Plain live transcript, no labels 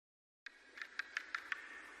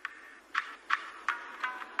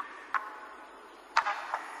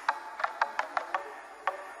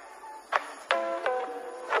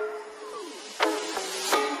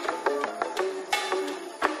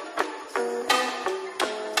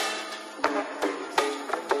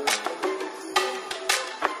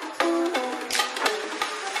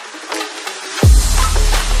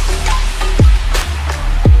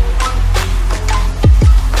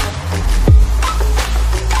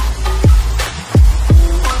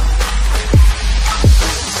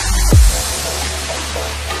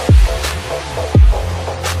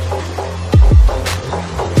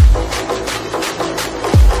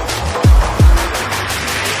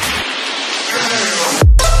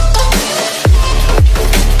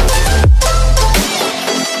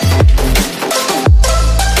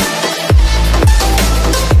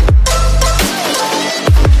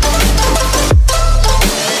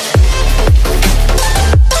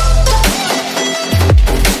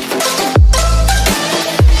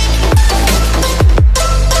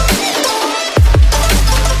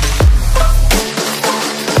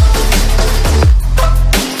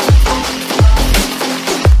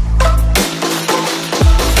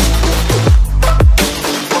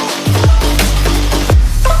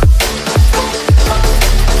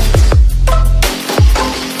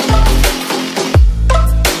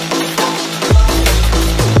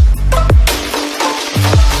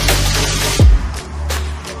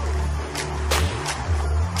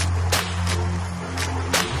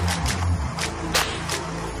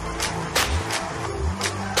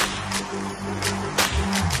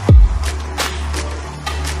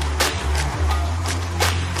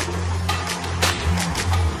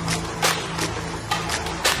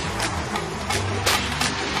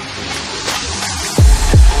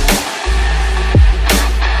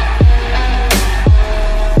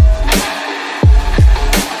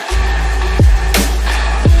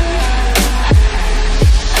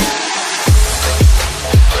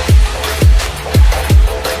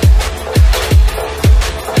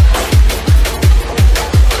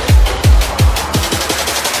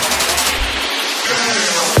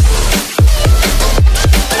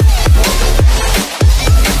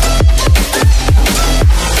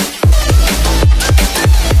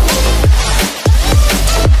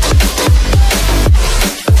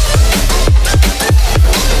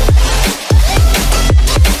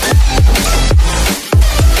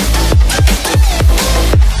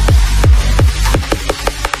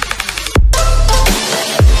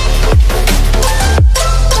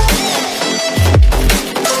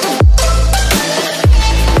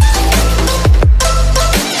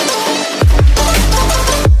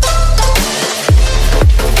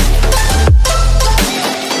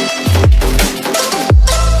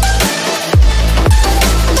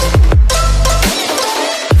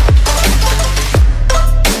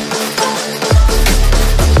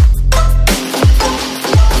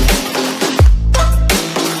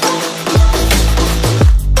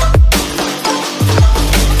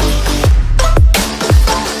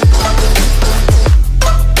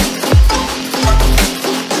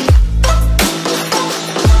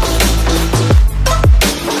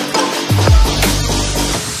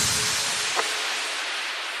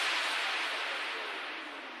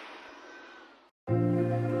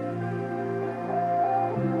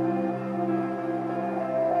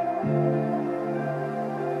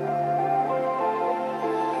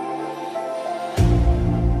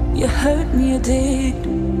hurt me, you did,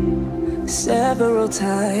 several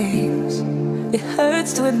times. It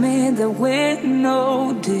hurts to admit that we're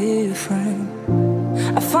no different.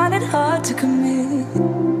 I find it hard to commit,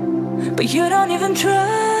 but you don't even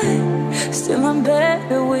try. Still I'm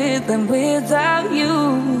better with than without you.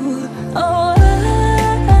 Oh,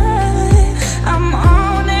 I'm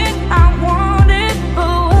on it, I want it,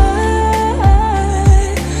 but why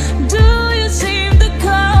do you seem to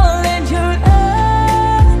call it your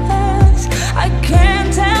eyes? I can't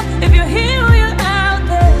tell if you're here or you're out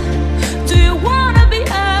there. Do you wanna be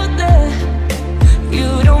out there? You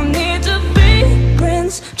don't need to be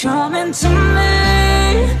Prince Charming to me.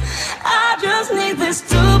 I just need this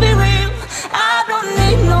to be real. I don't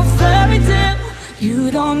need no fairy tale.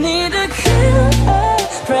 You don't need a killer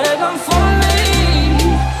pregnant for me.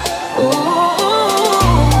 Ooh,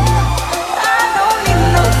 I don't need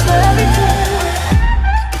no fairy tale.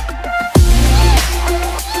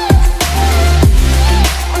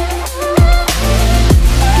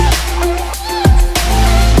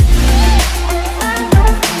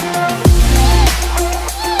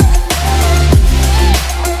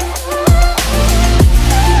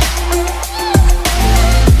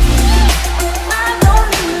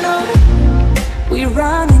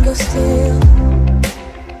 Still,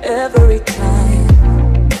 every time,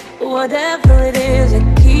 whatever it is, I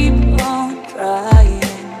keep on trying.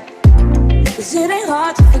 'Cause it ain't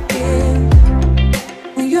hard to forgive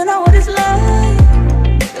when you know what it's like.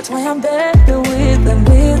 That's why I'm better with than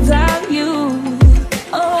without you.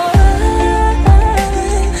 Oh,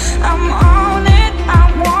 I'm on it, I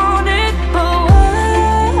want it, but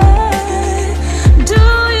why do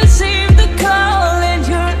you seem to call it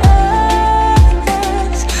your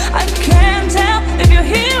eyes? I can't tell if you're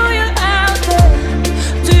here or you're out there.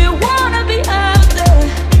 Do you wanna be out there?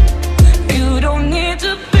 You don't need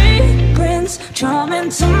to be Prince Charming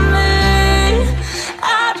to me.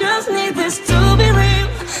 I just need this to be real.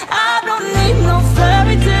 I don't need no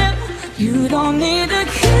fairy tale. You don't need a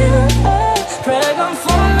killer pregnant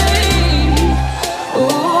for me.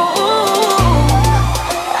 Ooh,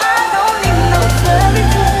 I don't need no fairy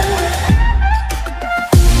tale.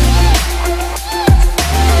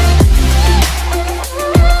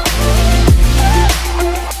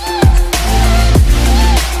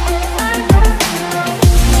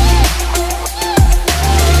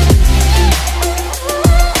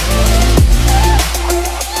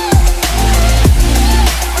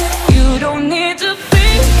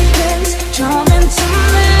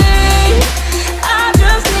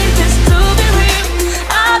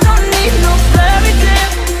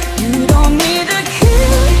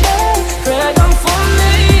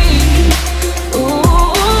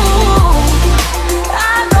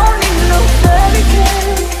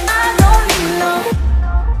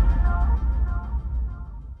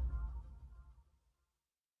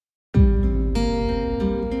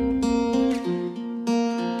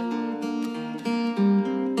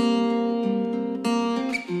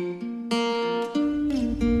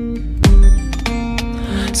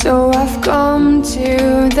 So I've come to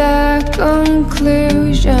the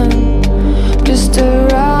conclusion, just a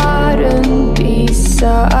rotten piece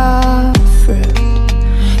of fruit.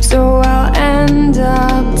 So I'll end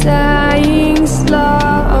up dying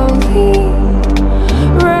slowly,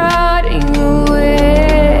 rotting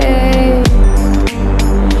away.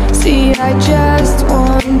 See, I just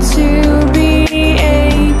want to be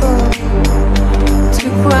able to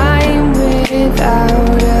climb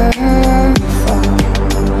without a fall,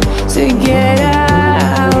 to get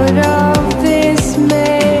out of this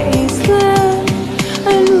maze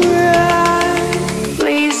and run.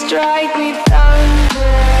 Please strike me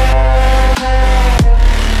thunder,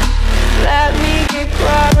 let me get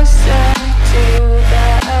closer to the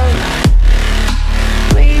light.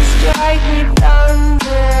 Please strike me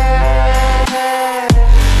thunder,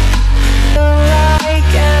 so I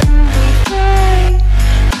can be free.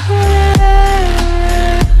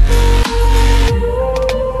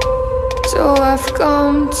 So I've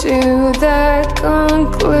come to the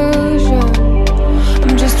conclusion,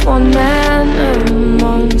 I'm just one man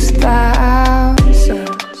amongst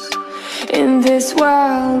thousands. In this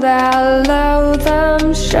world I'll allow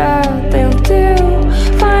them, sure they'll do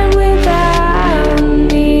fine without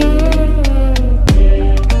me.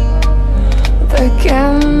 The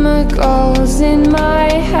chemicals in my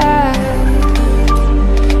head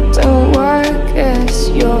don't work as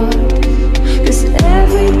yours, 'cause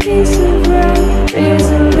every piece of road is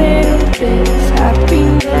a little bit of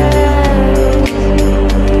happiness.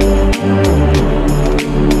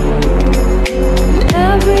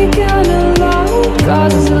 Every kind of love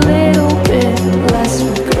causes a little bit less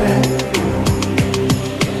regret.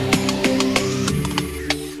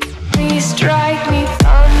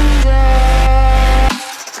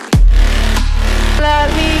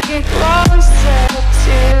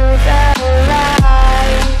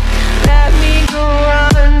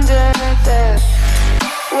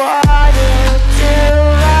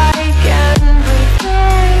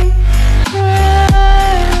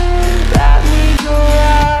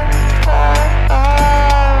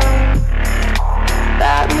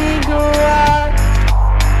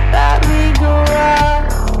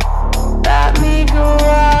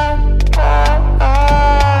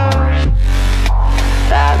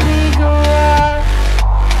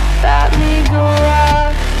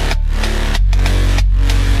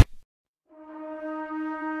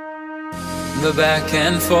 back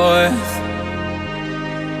and forth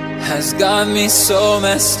has got me so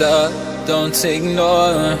messed up. Don't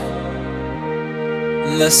ignore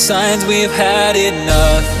the signs. We've had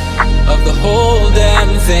enough of the whole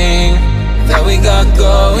damn thing that we got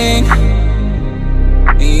going.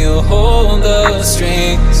 You hold the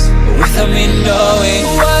strings without me knowing.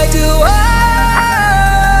 Why do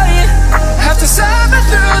I have to suffer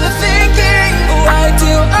through the thinking? Why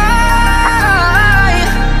do I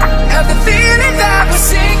have the feeling that we're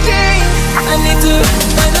sinking? I need to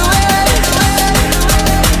find a way.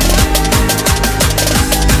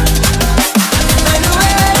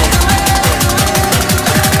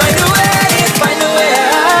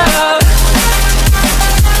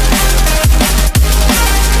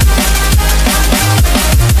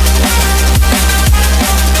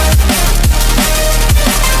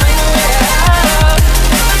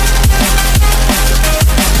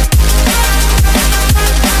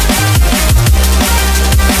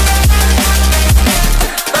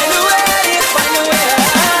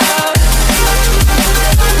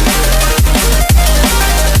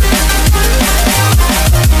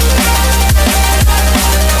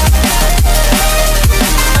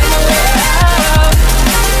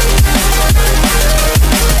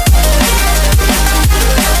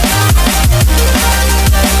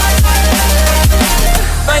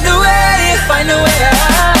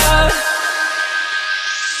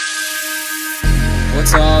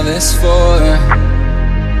 What's all this for?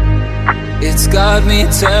 It's got me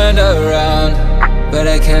turned around, but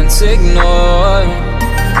I can't ignore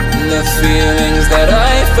the feelings that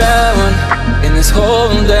I found in this whole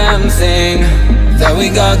damn thing that we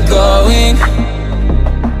got going.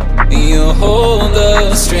 You hold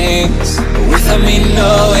the strings without me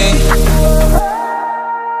knowing.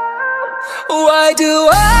 Why do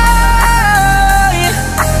I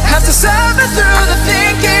have to suffer through the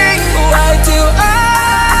thinking? Why do I